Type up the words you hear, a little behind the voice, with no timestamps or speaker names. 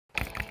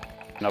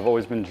And I've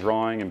always been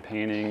drawing and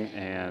painting,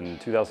 and in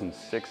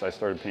 2006 I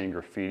started painting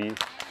graffiti.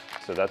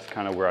 So that's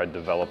kind of where I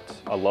developed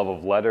a love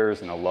of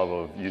letters and a love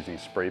of using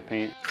spray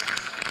paint.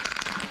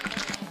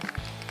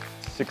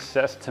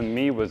 Success to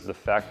me was the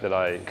fact that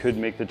I could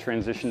make the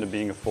transition to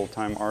being a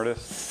full-time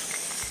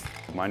artist.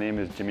 My name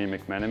is Jimmy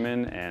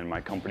McMenamin and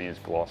my company is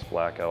Gloss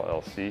Black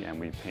LLC, and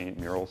we paint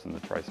murals in the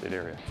tri-state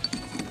area.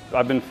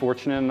 I've been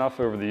fortunate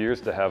enough over the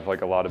years to have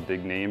like a lot of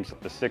big names.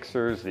 The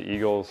Sixers, the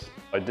Eagles.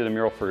 I did a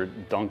mural for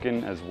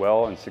Duncan as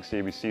well in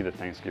 60 ABC, the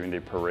Thanksgiving Day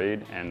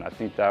Parade, and I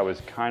think that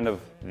was kind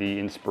of the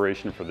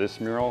inspiration for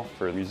this mural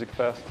for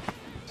Musikfest.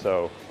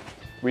 So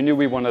we knew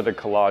we wanted a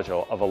collage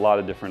of a lot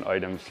of different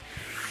items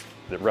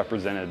that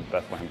represented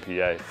Bethlehem,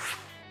 PA.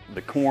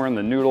 The corn,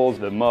 the noodles,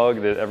 the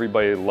mug that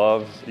everybody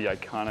loves, the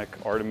iconic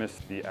Artemis,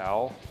 the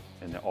owl,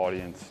 and the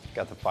audience.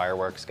 Got the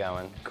fireworks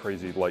going.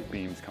 Crazy light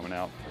beams coming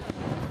out.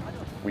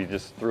 We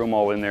just threw them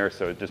all in there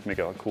so it just make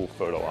a cool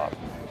photo op.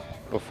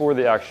 Before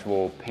the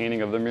actual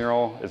painting of the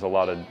mural is a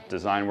lot of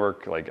design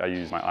work. Like I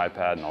use my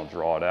iPad and I'll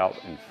draw it out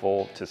in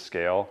full to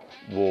scale.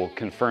 We'll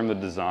confirm the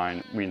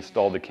design. We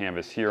installed the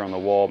canvas here on the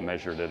wall,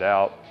 measured it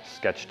out,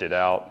 sketched it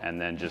out,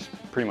 and then just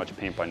pretty much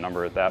paint by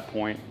number at that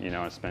point. You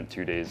know, I spent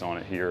 2 days on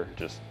it here,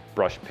 just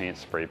brush paint,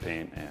 spray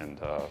paint, and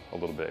a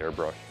little bit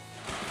airbrush.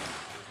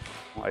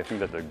 I think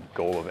that the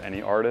goal of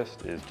any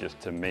artist is just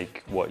to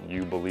make what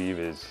you believe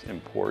is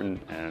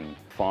important and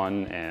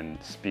fun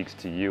and speaks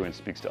to you and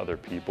speaks to other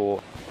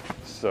people.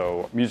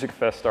 So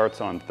Musikfest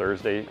starts on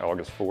Thursday,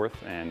 August 4th,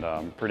 and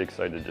I'm pretty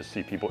excited to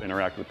see people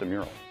interact with the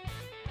mural.